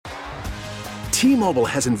T-Mobile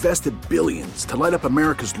has invested billions to light up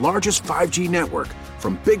America's largest 5G network,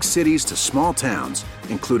 from big cities to small towns,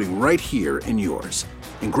 including right here in yours.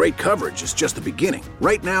 And great coverage is just the beginning.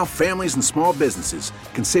 Right now, families and small businesses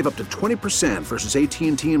can save up to 20% versus AT&T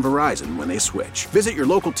and Verizon when they switch. Visit your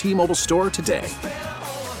local T-Mobile store today.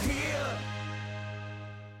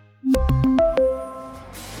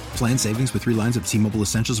 Plan savings with 3 lines of T-Mobile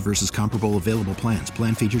Essentials versus comparable available plans.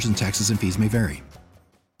 Plan features and taxes and fees may vary.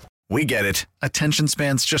 We get it. Attention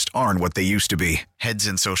spans just aren't what they used to be. Heads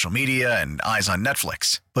in social media and eyes on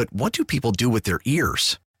Netflix. But what do people do with their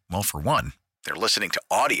ears? Well, for one, they're listening to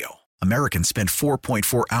audio. Americans spend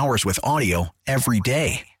 4.4 hours with audio every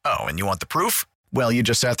day. Oh, and you want the proof? Well, you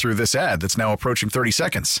just sat through this ad that's now approaching 30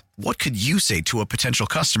 seconds. What could you say to a potential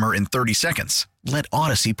customer in 30 seconds? Let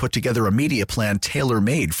Odyssey put together a media plan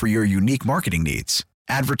tailor-made for your unique marketing needs.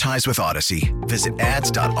 Advertise with Odyssey. Visit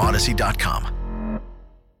ads.odyssey.com.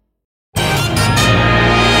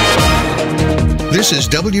 This is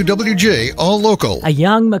WWJ All Local. A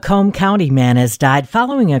young Macomb County man has died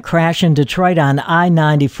following a crash in Detroit on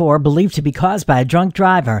I-94, believed to be caused by a drunk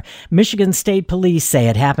driver. Michigan State Police say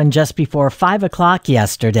it happened just before 5 o'clock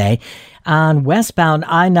yesterday on westbound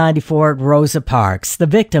I-94 at Rosa Parks. The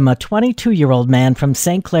victim, a 22-year-old man from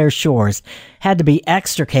St. Clair Shores, had to be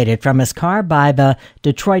extricated from his car by the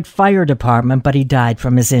Detroit Fire Department, but he died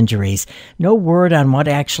from his injuries. No word on what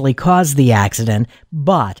actually caused the accident,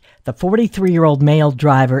 but the 43-year-old male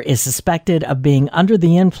driver is suspected of being under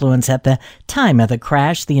the influence at the time of the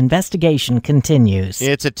crash. The investigation continues.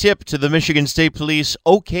 It's a tip to the Michigan State Police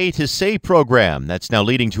OK to Say program that's now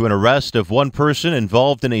leading to an arrest of one person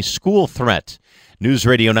involved in a school threat. News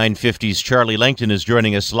Radio 950's Charlie Langton is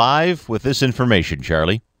joining us live with this information.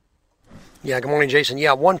 Charlie. Yeah, good morning, Jason.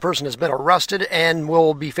 Yeah, one person has been arrested and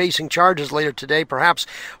will be facing charges later today, perhaps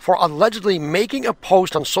for allegedly making a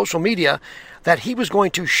post on social media that he was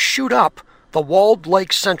going to shoot up the Walled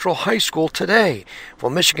Lake Central High School today. Well,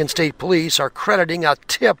 Michigan State Police are crediting a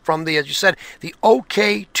tip from the, as you said, the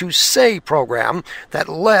OK to Say program that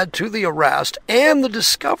led to the arrest and the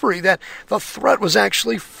discovery that the threat was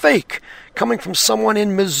actually fake, coming from someone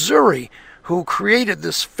in Missouri who created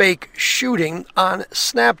this fake shooting on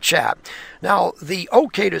Snapchat. Now, the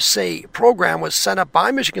OK to Say program was set up by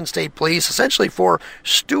Michigan State Police essentially for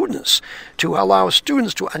students, to allow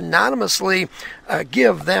students to anonymously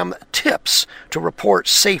give them tips to report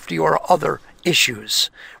safety or other issues.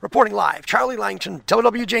 Reporting live, Charlie Langton,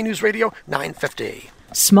 WWJ News Radio 950.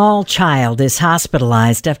 Small child is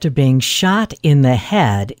hospitalized after being shot in the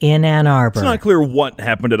head in Ann Arbor. It's not clear what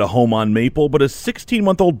happened at a home on Maple, but a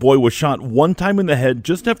 16-month-old boy was shot one time in the head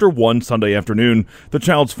just after 1 Sunday afternoon. The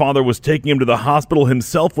child's father was taking him to the hospital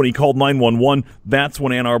himself when he called 911. That's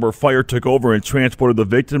when Ann Arbor Fire took over and transported the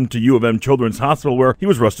victim to U of M Children's Hospital, where he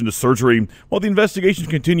was rushed into surgery. While the investigation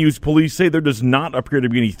continues, police say there does not appear to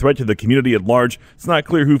be any threat to the community at large. It's not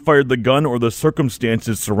clear who fired the gun or the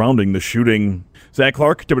circumstances surrounding the shooting. Zach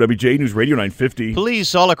Clark, WWJ News Radio 950.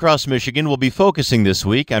 Police all across Michigan will be focusing this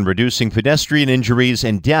week on reducing pedestrian injuries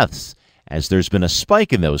and deaths, as there's been a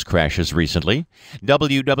spike in those crashes recently.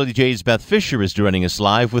 WWJ's Beth Fisher is joining us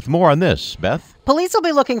live with more on this. Beth? Police will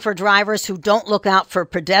be looking for drivers who don't look out for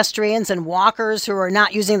pedestrians and walkers who are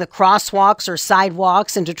not using the crosswalks or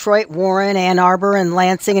sidewalks in Detroit, Warren, Ann Arbor, and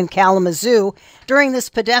Lansing and Kalamazoo during this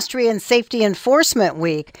Pedestrian Safety Enforcement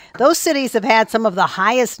Week. Those cities have had some of the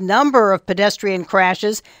highest number of pedestrian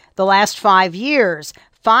crashes the last 5 years.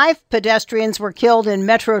 5 pedestrians were killed in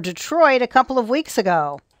Metro Detroit a couple of weeks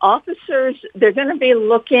ago. Officers, they're going to be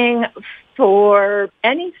looking for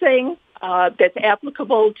anything that's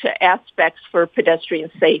applicable to aspects for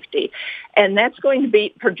pedestrian safety. And that's going to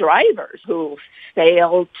be for drivers who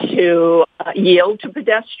fail to yield to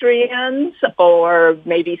pedestrians or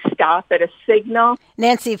maybe stop at a signal.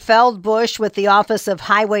 Nancy Feldbush with the Office of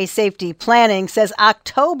Highway Safety Planning says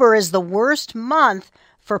October is the worst month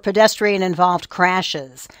for pedestrian-involved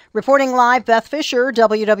crashes. Reporting live, Beth Fisher,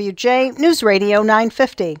 WWJ News Radio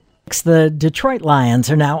 950. The Detroit Lions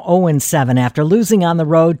are now 0-7 after losing on the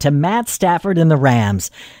road to Matt Stafford and the Rams.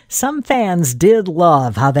 Some fans did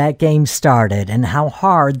love how that game started and how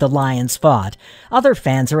hard the Lions fought. Other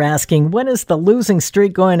fans are asking, when is the losing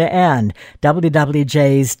streak going to end?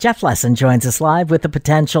 WWJ's Jeff Lesson joins us live with a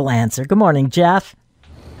potential answer. Good morning, Jeff.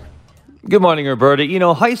 Good morning, Roberta. You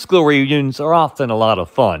know, high school reunions are often a lot of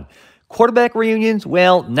fun. Quarterback reunions,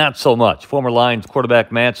 well, not so much. Former Lions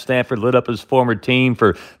quarterback Matt Stafford lit up his former team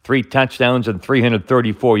for 3 touchdowns and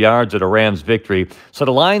 334 yards at a Rams victory. So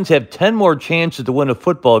the Lions have 10 more chances to win a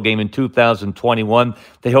football game in 2021.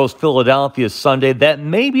 They host Philadelphia Sunday. That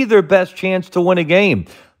may be their best chance to win a game.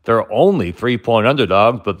 They're only 3-point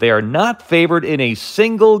underdogs, but they are not favored in a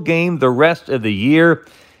single game the rest of the year.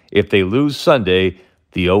 If they lose Sunday,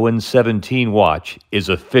 the 0-17 watch is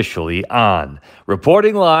officially on.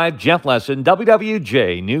 Reporting live, Jeff Lesson,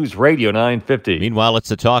 WWJ News Radio 950. Meanwhile, it's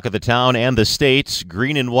the talk of the town and the state.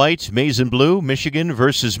 Green and white, maize and blue, Michigan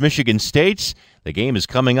versus Michigan State. The game is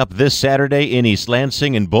coming up this Saturday in East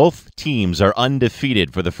Lansing, and both teams are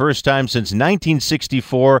undefeated. For the first time since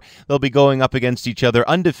 1964, they'll be going up against each other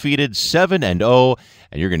undefeated 7-0.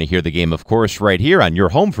 And you're going to hear the game, of course, right here on your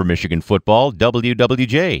home for Michigan football,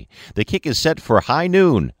 WWJ. The kick is set for high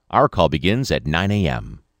noon. Our call begins at 9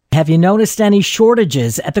 a.m. Have you noticed any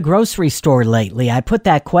shortages at the grocery store lately? I put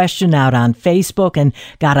that question out on Facebook and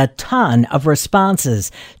got a ton of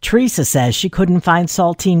responses. Teresa says she couldn't find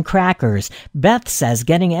saltine crackers. Beth says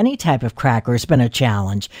getting any type of crackers been a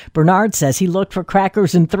challenge. Bernard says he looked for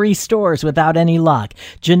crackers in 3 stores without any luck.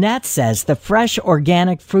 Jeanette says the fresh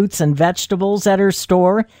organic fruits and vegetables at her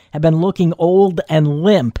store have been looking old and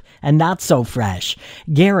limp and not so fresh.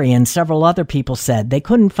 Gary and several other people said they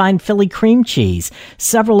couldn't find Philly cream cheese.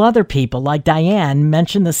 Several other people, like Diane,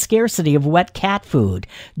 mentioned the scarcity of wet cat food.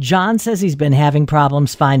 John says he's been having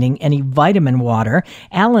problems finding any vitamin water.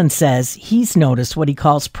 Alan says he's noticed what he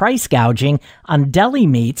calls price gouging on deli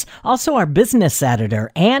meats. Also, our business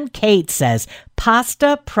editor, Ann Kate, says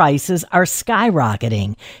pasta prices are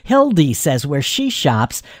skyrocketing. Hildy says where she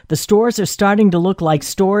shops, the stores are starting to look like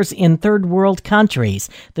stores in third world countries.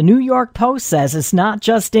 The New York Post says it's not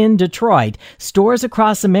just in Detroit. Stores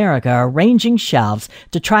across America are arranging shelves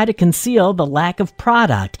to try to conceal the lack of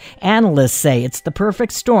product. Analysts say it's the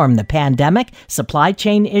perfect storm: the pandemic, supply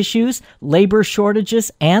chain issues, labor shortages,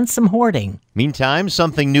 and some hoarding. Meantime,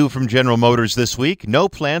 something new from General Motors this week. No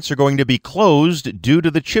plants are going to be closed due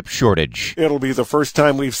to the chip shortage. It'll be the first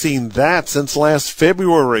time we've seen that since last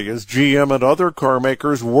February, as GM and other car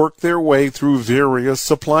makers work their way through various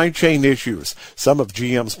supply chain issues. Some of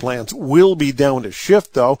GM's plants will be down to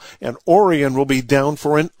shift, though, and Orion will be down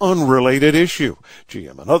for an unrelated issue.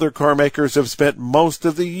 GM and other car makers have spent most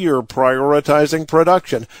of the year prioritizing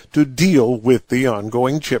production to deal with the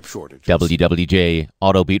ongoing chip shortage. WWJ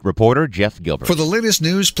Auto Beat reporter Jeff Gilbert. For the latest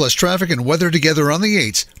news plus traffic and weather together on the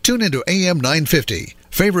 8s, tune into AM 950.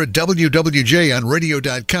 Favorite WWJ on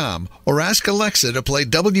radio.com or ask Alexa to play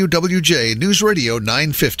WWJ News Radio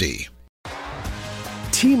 950.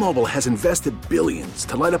 T-Mobile has invested billions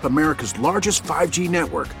to light up America's largest 5G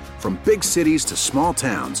network, from big cities to small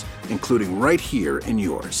towns, including right here in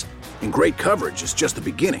yours. And great coverage is just the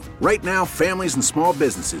beginning. Right now, families and small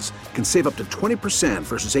businesses can save up to 20%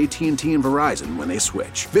 versus AT&T and Verizon when they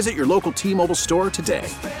switch. Visit your local T-Mobile store today.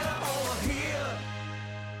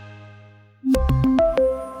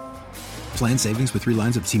 Plan savings with 3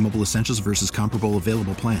 lines of T-Mobile Essentials versus comparable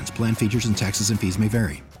available plans. Plan features and taxes and fees may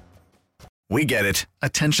vary. We get it.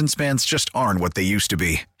 Attention spans just aren't what they used to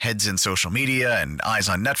be. Heads in social media and eyes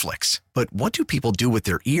on Netflix. But what do people do with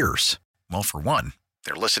their ears? Well, for one,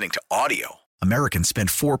 they're listening to audio. Americans spend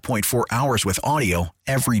 4.4 hours with audio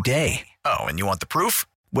every day. Oh, and you want the proof?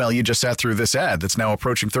 Well, you just sat through this ad that's now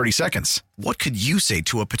approaching 30 seconds. What could you say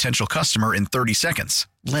to a potential customer in 30 seconds?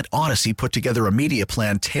 Let Odyssey put together a media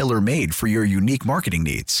plan tailor-made for your unique marketing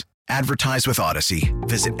needs. Advertise with Odyssey.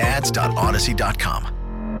 Visit ads.odyssey.com.